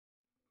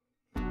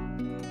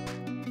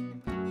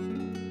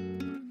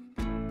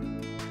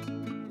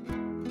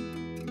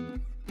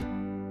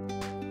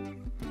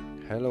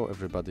Hello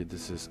everybody,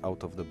 this is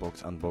Out of the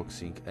Box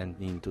Unboxing, and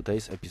in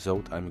today's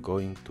episode I'm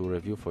going to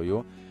review for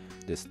you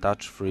this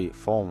touch-free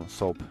foam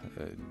soap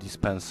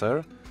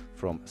dispenser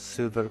from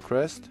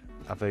SilverCrest,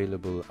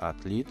 available at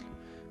Lidl.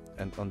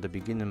 And on the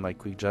beginning, my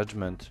quick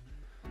judgment.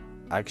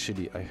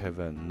 Actually, I have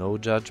no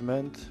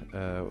judgment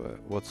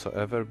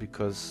whatsoever,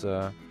 because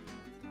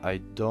I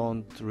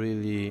don't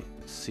really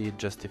see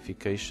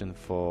justification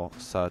for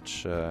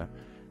such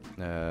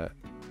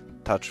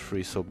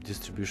touch-free soap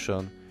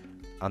distribution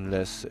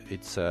unless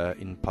it's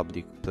in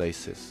public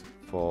places.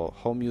 For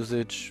home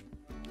usage,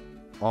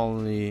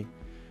 only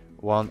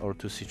one or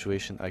two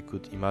situations I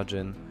could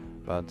imagine,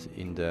 but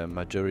in the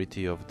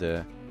majority of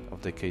the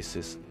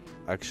cases,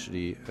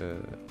 actually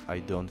I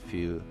don't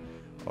feel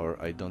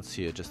or I don't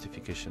see a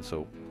justification.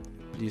 So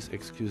please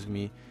excuse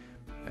me,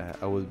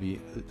 I will be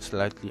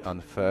slightly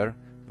unfair,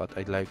 but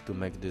I'd like to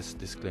make this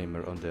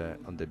disclaimer on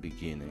the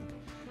beginning.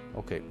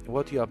 Okay,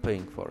 what you are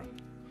paying for?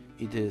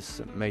 It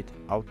is made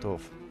out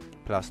of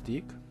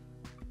plastic,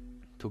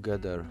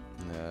 together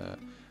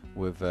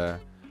with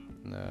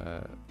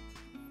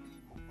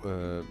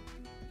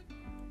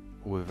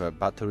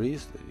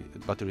batteries.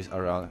 Batteries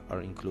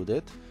are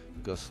included,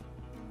 because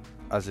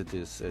as it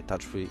is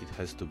touch-free, it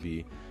has to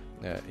be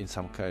in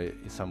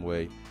some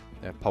way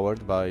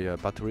powered by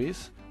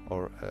batteries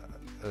or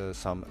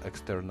some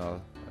external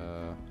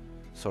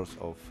source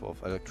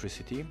of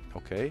electricity.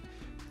 Okay,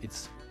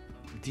 it's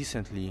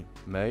decently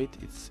made.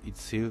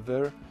 It's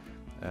silver.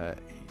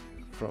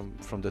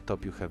 From the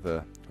top you have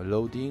a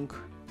loading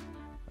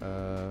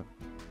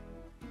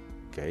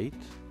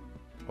gate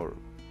or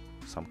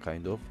some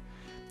kind of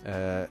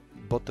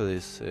bottle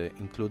is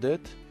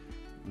included.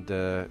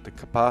 The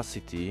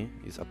capacity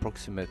is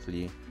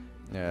approximately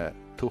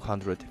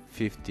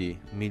 250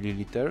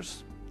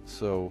 milliliters,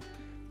 so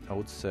I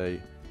would say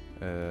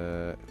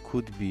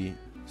could be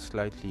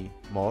slightly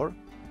more,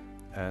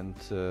 and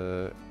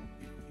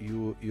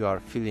you are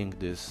filling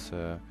this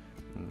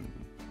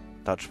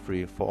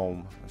touch-free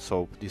foam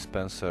soap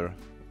dispenser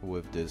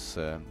with this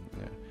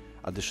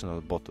additional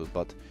bottle.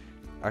 But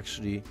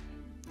actually,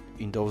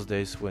 in those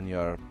days when you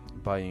are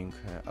buying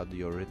at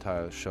your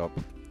retail shop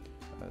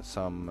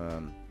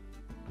some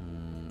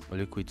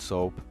liquid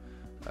soap,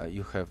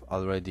 you have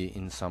already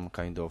in some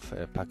kind of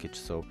package.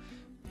 So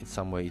in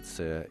some way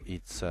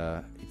it's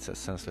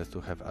senseless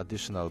to have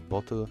additional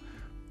bottle.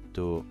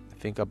 To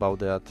think about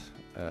that,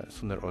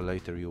 sooner or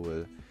later you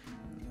will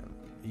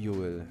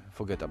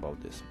forget about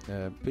this.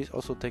 Please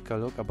also take a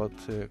look about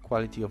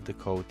quality of the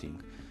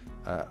coating.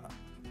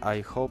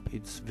 I hope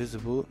it's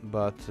visible,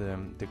 but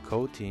the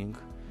coating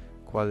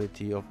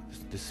quality of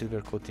the silver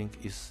coating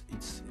is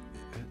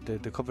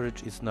the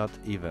coverage is not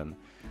even.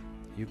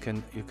 You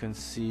can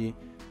see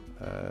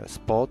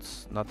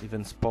spots, not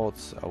even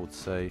spots, I would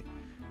say.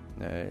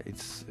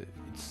 It's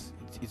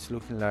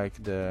looking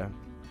like there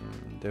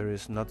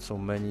is not so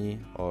many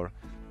or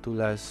too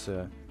less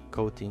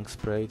coating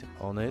sprayed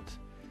on it.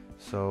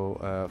 So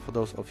for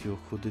those of you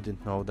who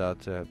didn't know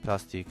that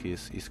plastic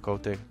is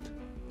coated,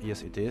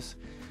 yes, it is.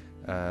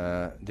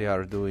 They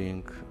are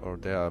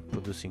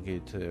producing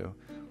it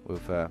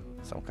with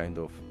some kind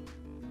of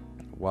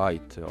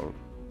white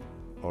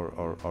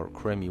or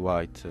creamy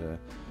white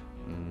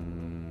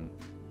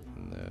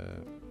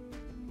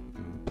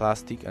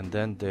plastic, and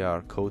then they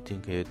are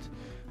coating it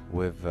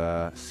with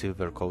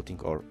silver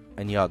coating or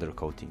any other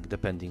coating,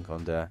 depending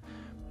on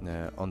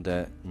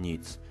the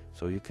needs.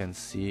 So you can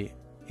see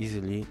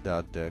easily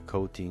that the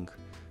coating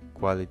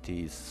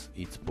quality is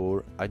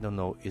poor. I don't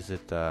know, is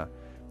it a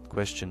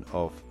question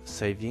of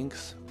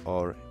savings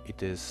or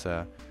it is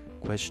a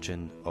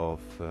question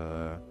of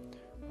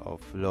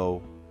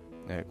low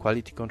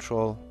quality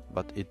control,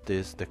 but it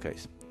is the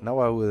case. Now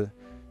I will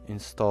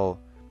install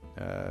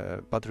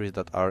batteries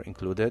that are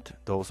included.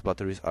 Those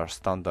batteries are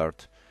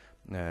standard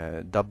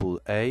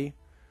AA,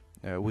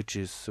 which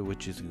is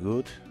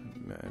good,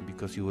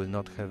 because you will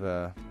not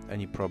have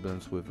any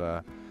problems with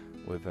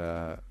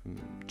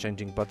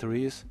changing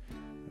batteries,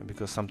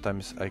 because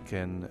sometimes I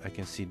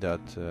can see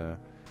that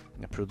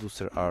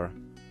producers are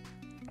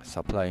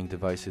supplying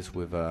devices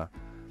with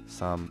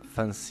some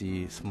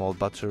fancy small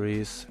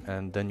batteries,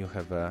 and then you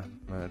have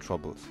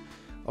troubles.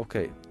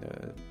 Okay,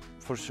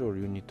 for sure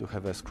you need to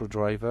have a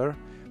screwdriver.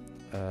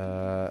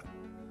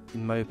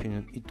 In my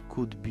opinion, it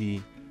could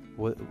be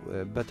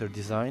better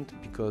designed,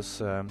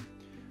 because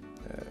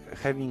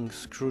having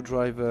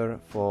screwdriver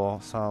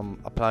for some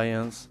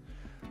appliance,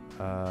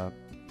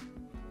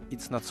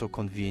 it's not so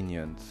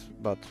convenient.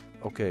 But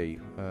okay,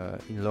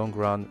 in long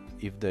run,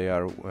 if they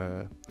are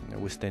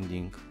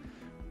withstanding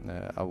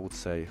I would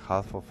say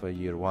half of a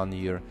year, 1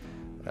 year,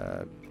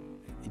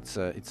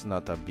 it's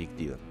not a big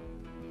deal.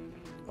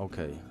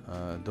 Okay,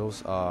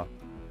 those are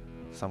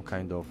some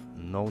kind of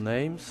no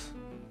names.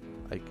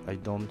 I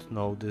don't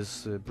know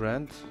this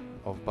brand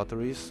of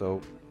batteries,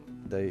 so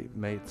they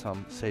made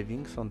some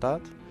savings on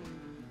that.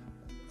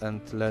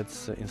 And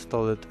let's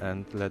install it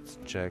and let's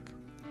check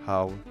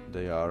how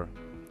they are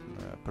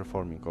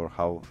performing, or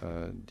how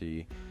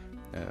the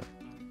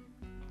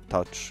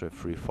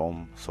touch-free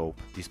foam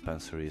soap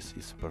dispenser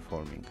is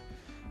performing.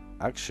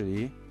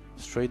 Actually,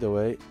 straight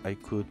away I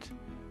could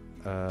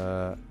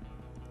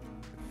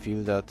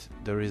feel that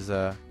there is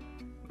a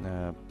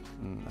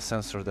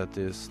sensor that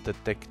is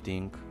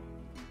detecting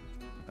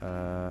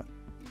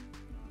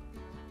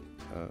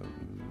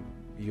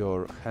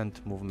your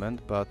hand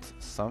movement, but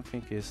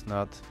something is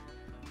not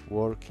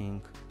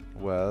working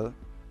well.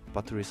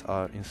 Batteries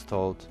are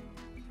installed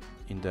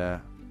in the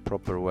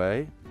proper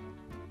way,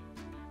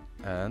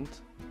 and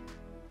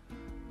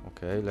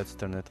okay, let's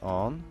turn it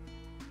on.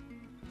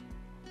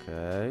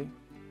 Okay,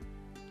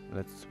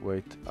 let's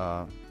wait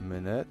a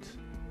minute.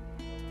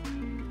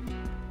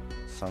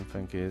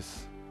 Something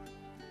is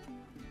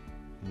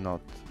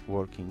not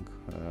working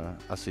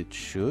as it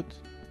should.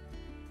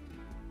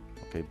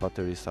 Okay,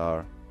 batteries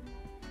are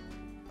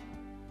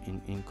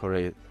in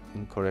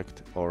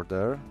incorrect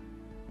order,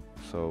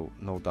 so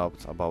no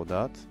doubts about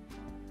that.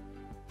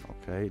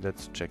 Okay,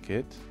 let's check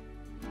it.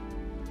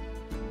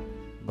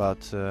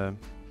 But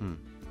I'm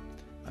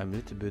a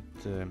little bit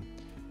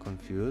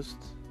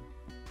confused.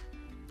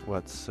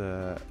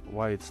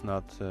 Why it's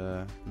not?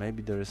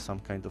 Maybe there is some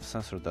kind of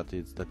sensor that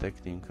is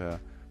detecting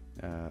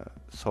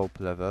soap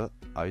level.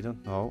 I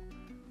don't know.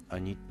 I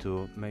need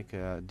to make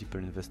a deeper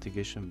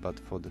investigation. But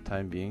for the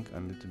time being,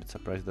 I'm a little bit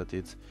surprised that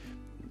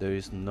there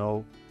is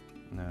no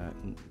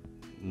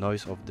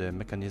noise of the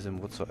mechanism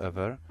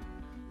whatsoever.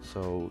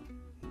 So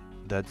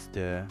that's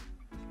the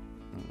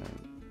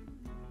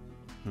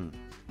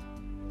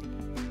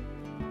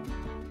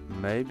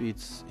maybe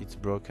it's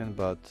broken,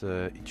 but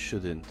it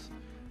shouldn't.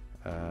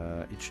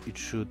 It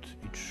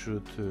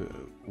should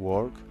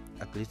work.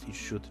 At least it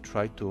should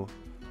try to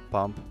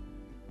pump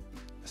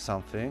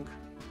something.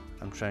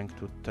 I'm trying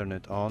to turn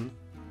it on,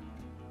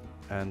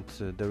 and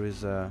there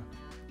is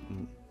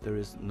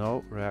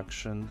no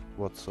reaction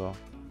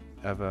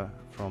whatsoever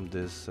from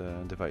this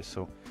device.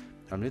 So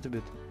I'm a little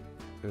bit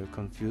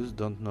confused.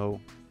 Don't know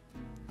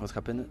what's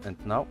happening. And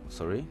now,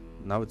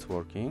 now it's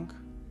working.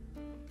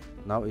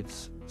 Now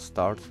it's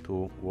start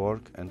to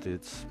work, and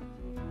it's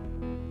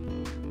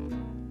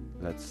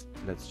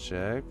let's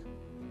check,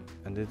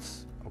 and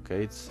it's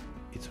okay. It's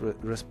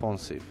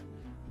responsive,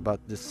 but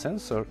the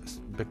sensor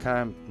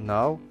became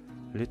now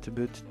a little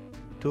bit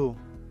too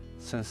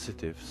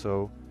sensitive.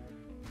 So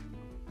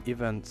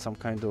even some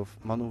kind of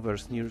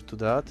maneuvers near to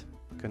that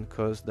can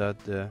cause that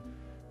the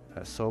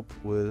soap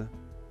will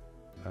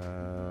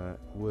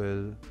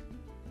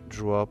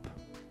drop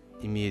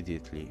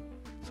immediately.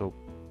 So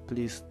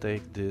please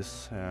take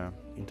this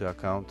into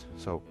account.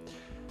 So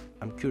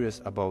I'm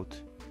curious about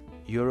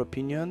your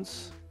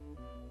opinions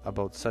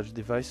about such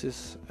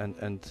devices and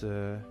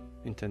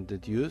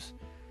intended use.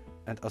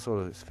 And as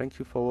always, thank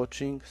you for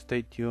watching,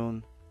 stay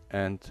tuned,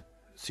 and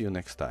see you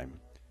next time.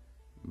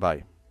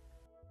 Bye.